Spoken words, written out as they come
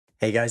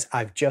Hey guys,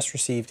 I've just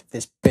received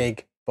this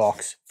big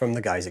box from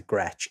the guys at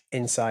Gretsch.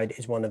 Inside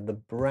is one of the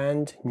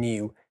brand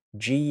new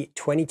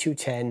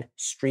G2210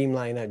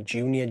 Streamliner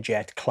Junior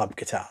Jet club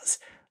guitars.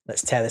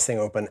 Let's tear this thing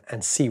open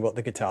and see what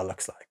the guitar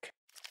looks like.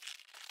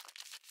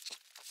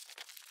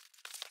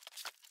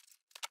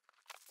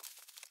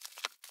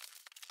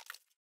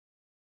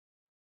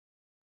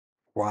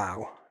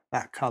 Wow,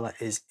 that color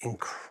is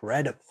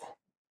incredible.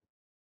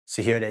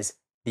 So here it is,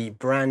 the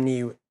brand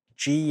new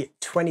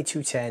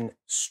G2210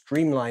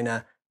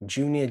 Streamliner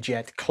Junior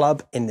Jet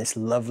Club in this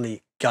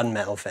lovely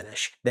gunmetal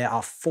finish. There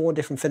are 4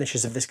 different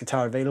finishes of this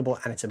guitar available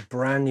and it's a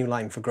brand new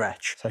line for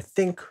Gretsch. So I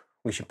think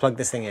we should plug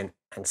this thing in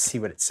and see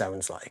what it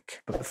sounds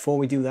like. But before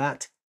we do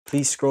that,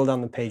 please scroll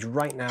down the page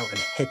right now and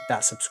hit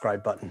that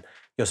subscribe button.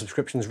 Your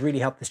subscriptions really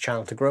help this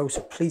channel to grow,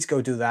 so please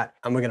go do that.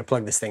 And we're going to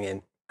plug this thing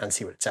in and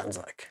see what it sounds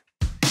like.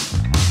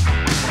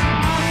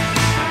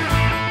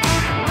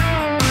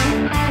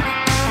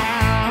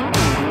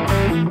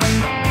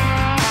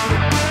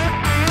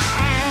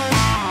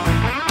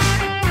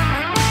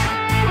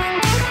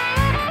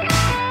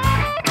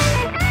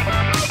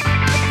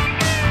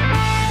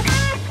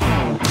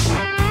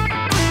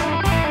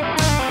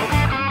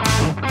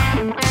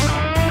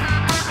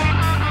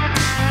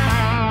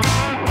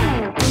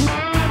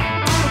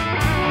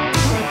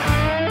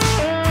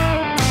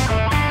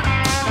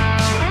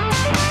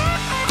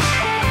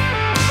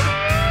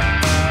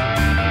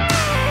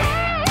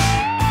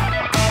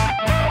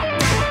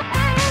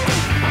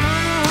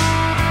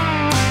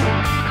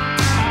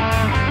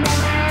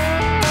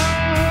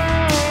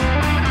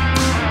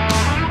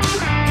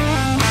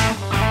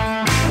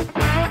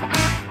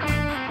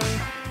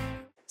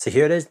 So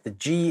here it is, the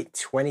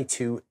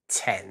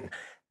G2210.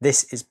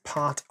 This is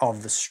part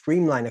of the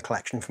Streamliner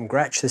collection from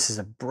Gretsch. This is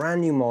a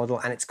brand new model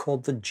and it's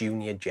called the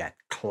Junior Jet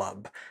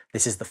Club.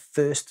 This is the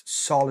first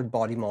solid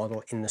body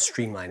model in the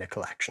Streamliner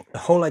collection. The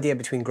whole idea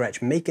between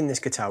Gretsch making this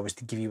guitar was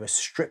to give you a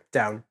stripped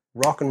down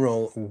rock and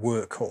roll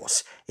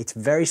workhorse. It's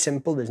very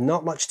simple, there's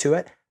not much to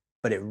it,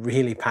 but it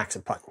really packs a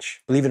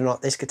punch. Believe it or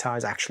not, this guitar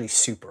is actually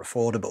super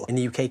affordable. In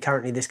the UK,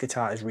 currently this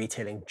guitar is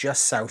retailing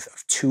just south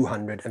of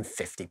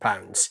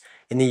 £250.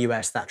 In the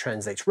US, that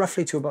translates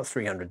roughly to about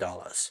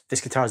 $300.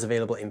 This guitar is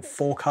available in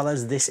 4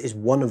 colors. This is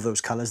one of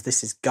those colors.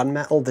 This is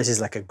gunmetal. This is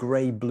like a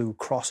gray-blue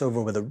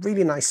crossover with a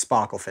really nice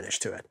sparkle finish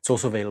to it. It's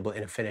also available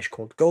in a finish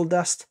called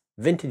Golddust,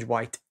 Vintage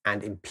White,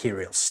 and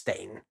Imperial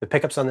Stain. The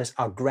pickups on this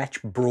are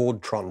Gretsch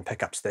Broadtron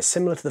Pickups. They're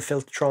similar to the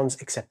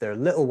Filtertrons, except they're a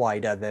little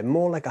wider. They're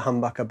more like a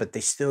humbucker, but they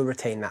still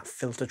retain that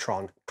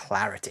Filtertron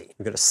clarity.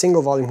 We've got a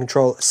single volume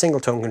control, a single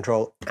tone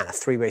control, and a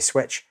 3-way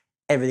switch.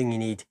 Everything you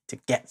need to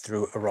get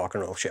through a rock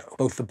and roll show.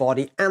 Both the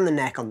body and the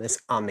neck on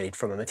this are made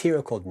from a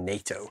material called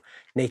nato.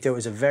 Nato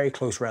is a very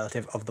close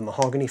relative of the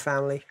mahogany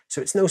family, so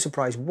it's no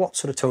surprise what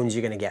sort of tones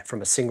you're going to get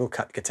from a single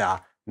cut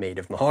guitar made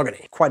of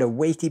mahogany. Quite a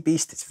weighty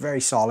beast, it's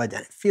very solid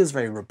and it feels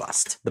very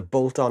robust. The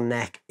bolt-on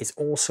neck is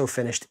also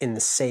finished in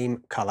the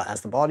same color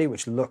as the body,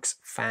 which looks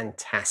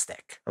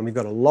fantastic. And we've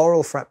got a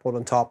laurel fretboard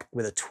on top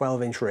with a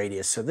 12-inch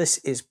radius, so this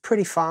is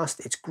pretty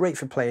fast. It's great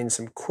for playing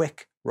some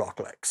quick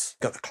rock licks.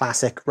 Got the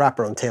classic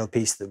wraparound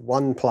tailpiece, the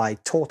 1-ply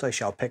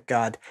tortoiseshell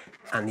pickguard,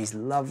 and these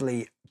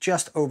lovely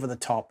just over the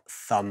top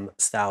thumb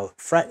style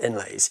fret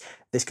inlays.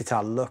 This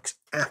guitar looks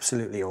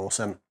absolutely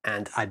awesome,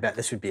 and I bet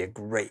this would be a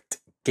great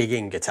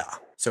gigging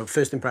guitar. So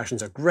first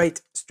impressions are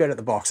great. Straight out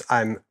the box,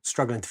 I'm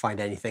struggling to find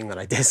anything that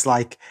I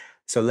dislike.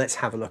 So let's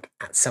have a look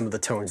at some of the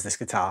tones this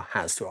guitar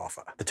has to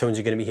offer. The tones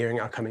you're going to be hearing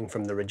are coming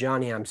from the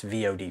Reggiani Amps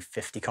VOD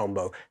 50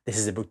 combo. This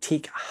is a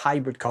boutique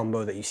hybrid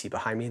combo that you see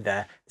behind me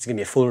there. There's going to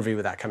be a full review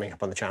of that coming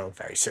up on the channel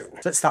very soon.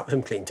 So let's start with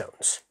some clean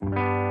tones.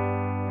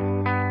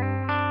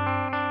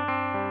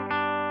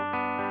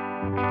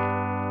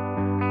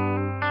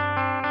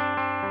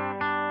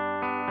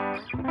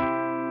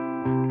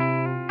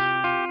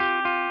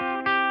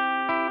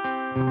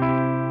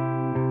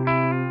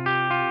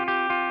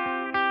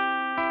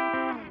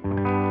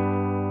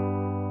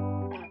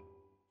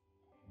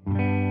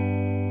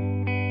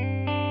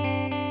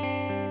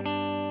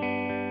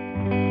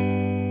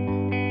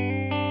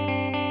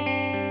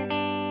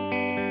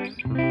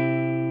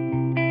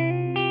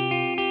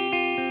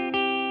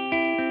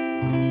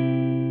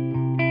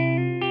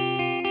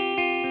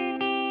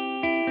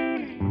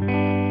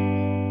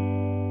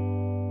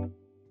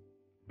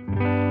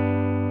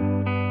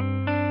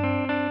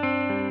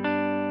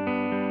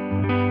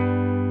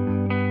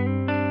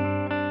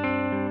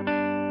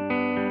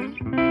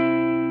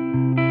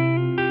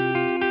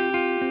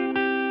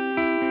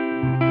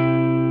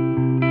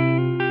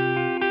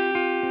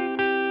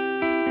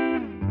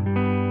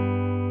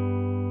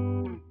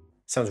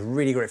 Sounds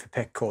really great for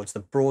pick chords.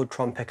 The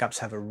Broadtron pickups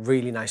have a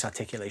really nice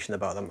articulation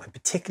about them. I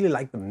particularly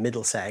like the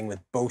middle setting with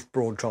both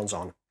Broadtrons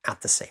on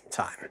at the same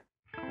time.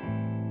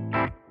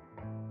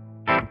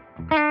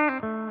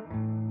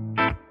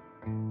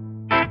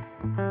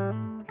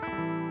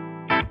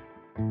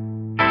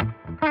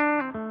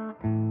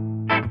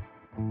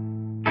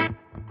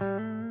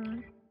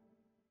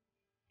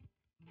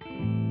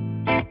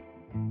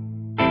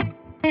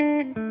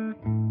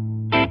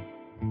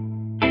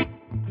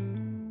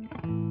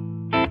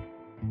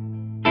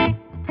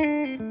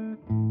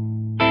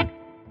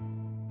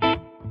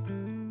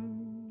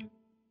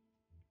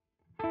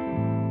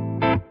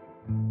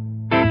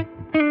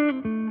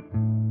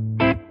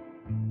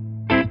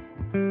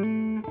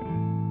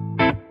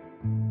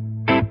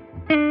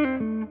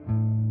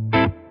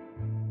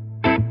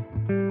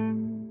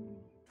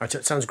 Right, so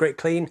it sounds great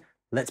clean.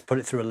 Let's put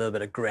it through a little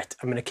bit of grit.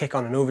 I'm going to kick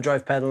on an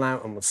overdrive pedal now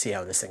and we'll see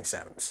how this thing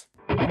sounds.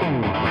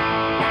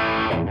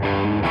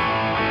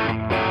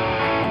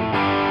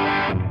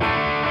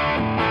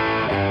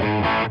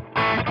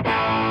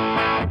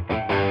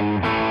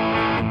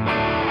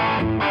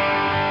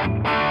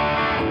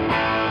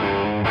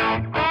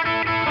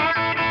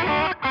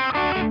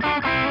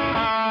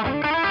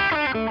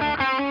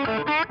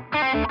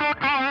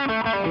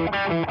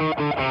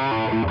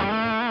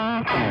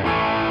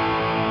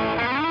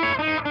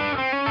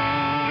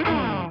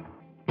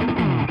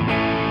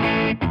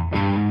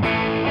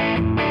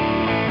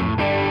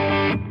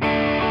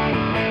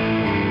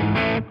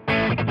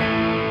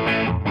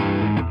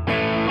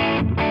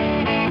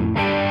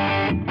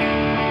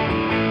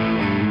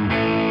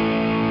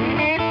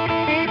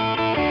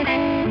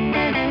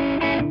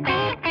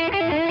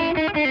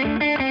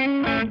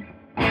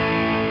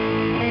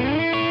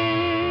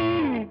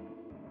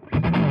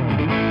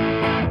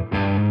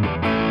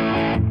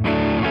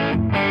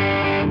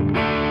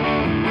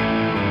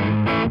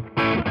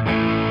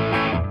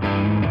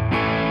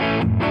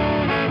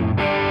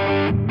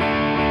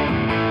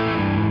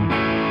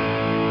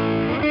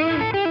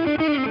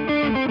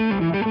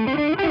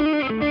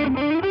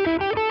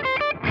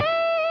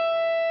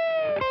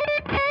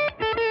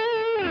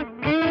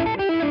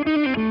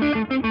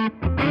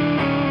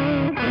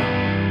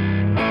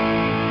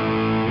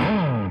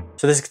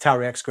 So this guitar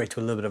reacts great to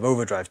a little bit of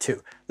overdrive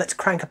too. Let's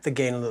crank up the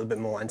gain a little bit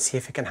more and see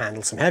if it can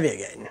handle some heavier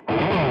gain.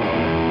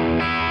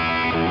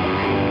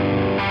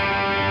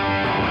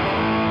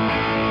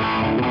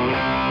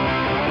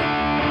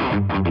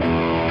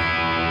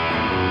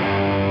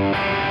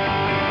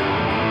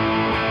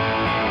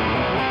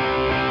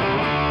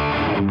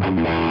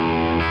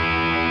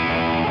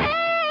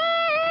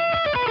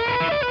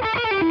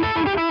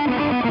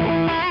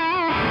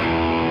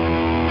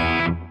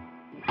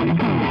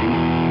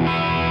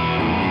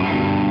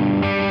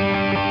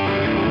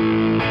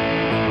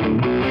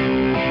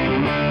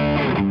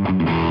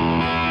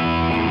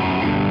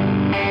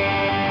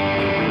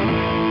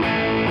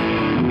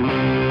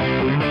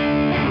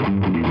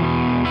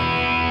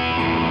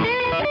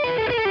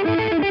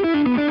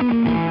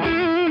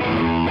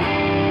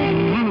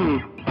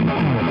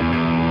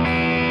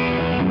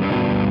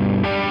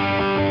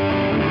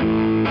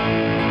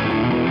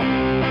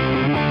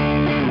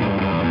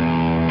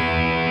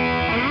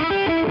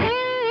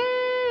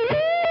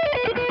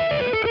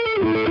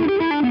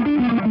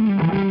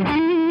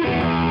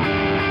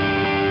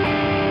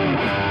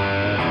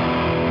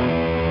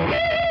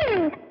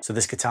 So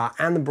this guitar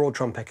and the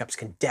Broadtron pickups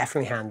can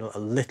definitely handle a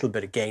little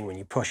bit of gain when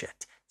you push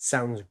it.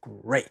 Sounds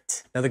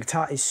great. Now the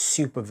guitar is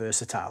super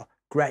versatile.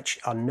 Gretsch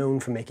are known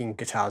for making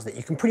guitars that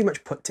you can pretty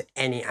much put to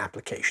any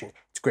application.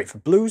 It's great for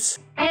blues.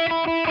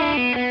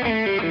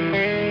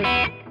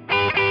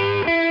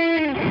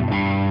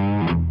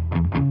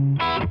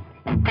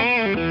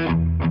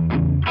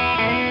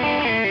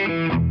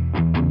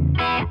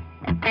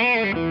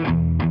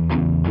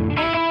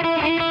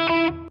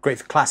 Great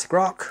for classic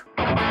rock.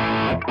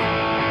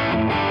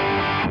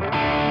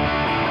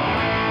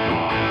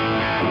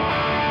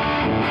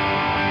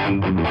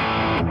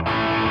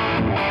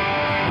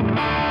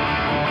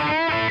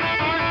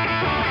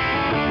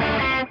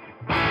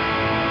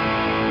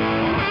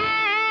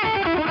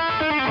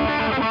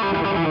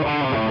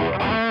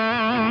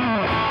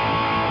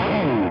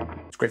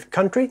 It's great for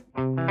country.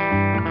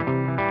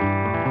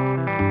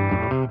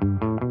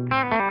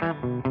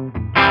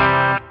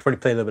 Probably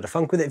play a little bit of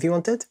funk with it if you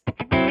wanted.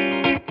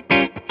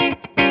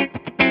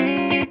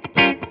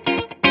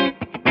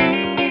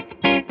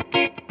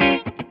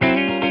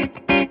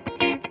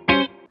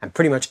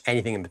 Pretty much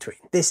anything in between.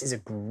 This is a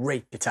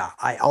great guitar.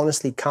 I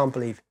honestly can't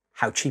believe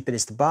how cheap it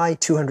is to buy.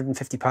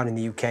 £250 in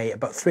the UK,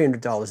 about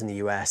 $300 in the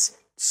US.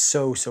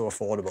 So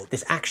affordable.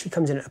 This actually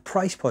comes in at a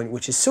price point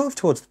which is sort of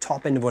towards the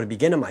top end of what a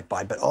beginner might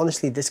buy, but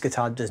honestly this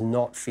guitar does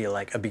not feel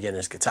like a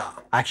beginner's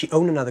guitar. I actually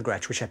own another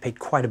Gretsch which I paid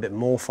quite a bit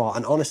more for,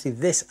 and honestly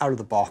this out of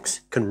the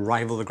box can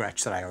rival the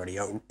Gretsch that I already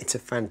own. It's a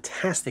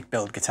fantastic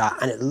build guitar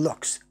and it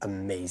looks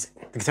amazing.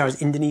 The guitar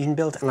is Indonesian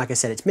built, and like I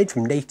said, it's made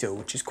from nato,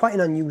 which is quite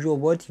an unusual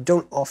wood. You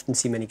don't often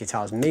see many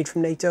guitars made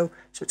from nato,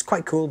 so it's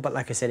quite cool, but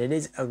like I said, it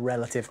is a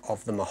relative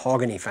of the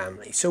mahogany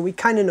family, so we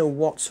kind of know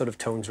what sort of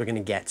tones we're going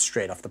to get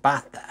straight off the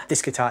bat there.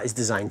 This guitar is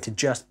designed to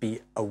just be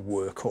a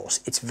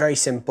workhorse. It's very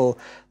simple.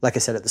 Like I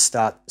said at the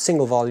start,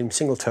 single volume,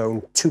 single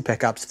tone, 2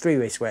 pickups,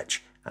 3-way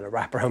switch, and a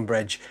wraparound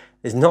bridge.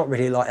 There's not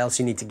really a lot else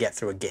you need to get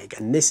through a gig,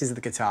 and this is the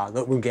guitar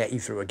that will get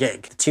you through a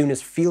gig. The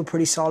tuners feel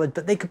pretty solid,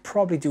 but they could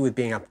probably do with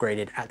being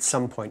upgraded at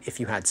some point if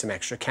you had some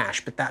extra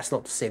cash, but that's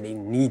not to say they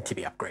need to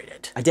be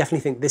upgraded. I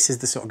definitely think this is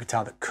the sort of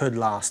guitar that could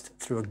last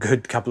through a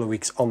good couple of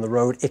weeks on the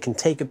road. It can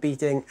take a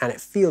beating, and it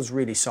feels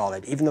really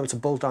solid. Even though it's a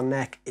bolt-on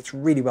neck, it's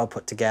really well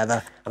put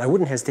together, and I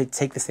wouldn't hesitate to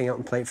take this thing out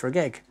and play it for a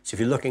gig. So if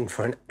you're looking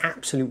for an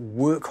absolute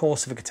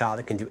workhorse of a guitar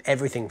that can do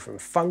everything from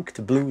funk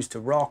to blues to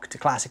rock to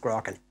classic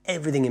rock and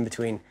everything in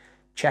between,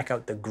 check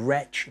out the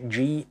Gretsch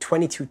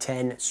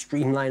G2210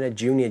 Streamliner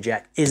Junior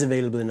Jet. Is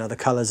available in other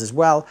colors as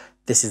well.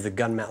 This is the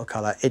gunmetal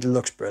color. It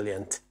looks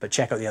brilliant, but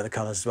check out the other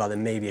colors as well. There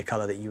may be a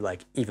color that you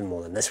like even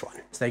more than this one.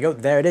 So there you go.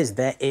 There it is.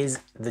 There is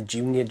the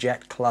Junior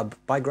Jet Club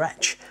by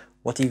Gretsch.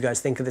 What do you guys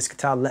think of this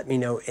guitar? Let me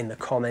know in the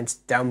comments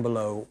down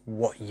below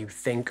what you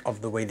think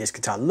of the way this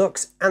guitar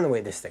looks and the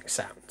way this thing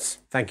sounds.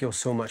 Thank you all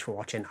so much for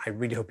watching. I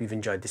really hope you've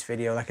enjoyed this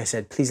video. Like I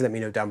said, please let me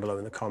know down below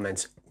in the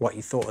comments what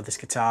you thought of this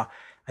guitar.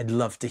 I'd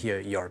love to hear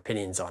your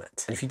opinions on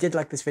it. And if you did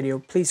like this video,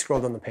 please scroll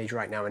down the page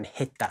right now and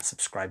hit that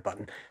subscribe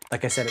button.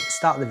 Like I said at the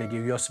start of the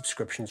video, your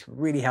subscriptions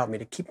really help me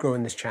to keep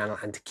growing this channel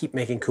and to keep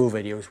making cool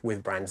videos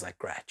with brands like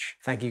Gretsch.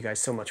 Thank you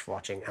guys so much for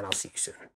watching, and I'll see you soon.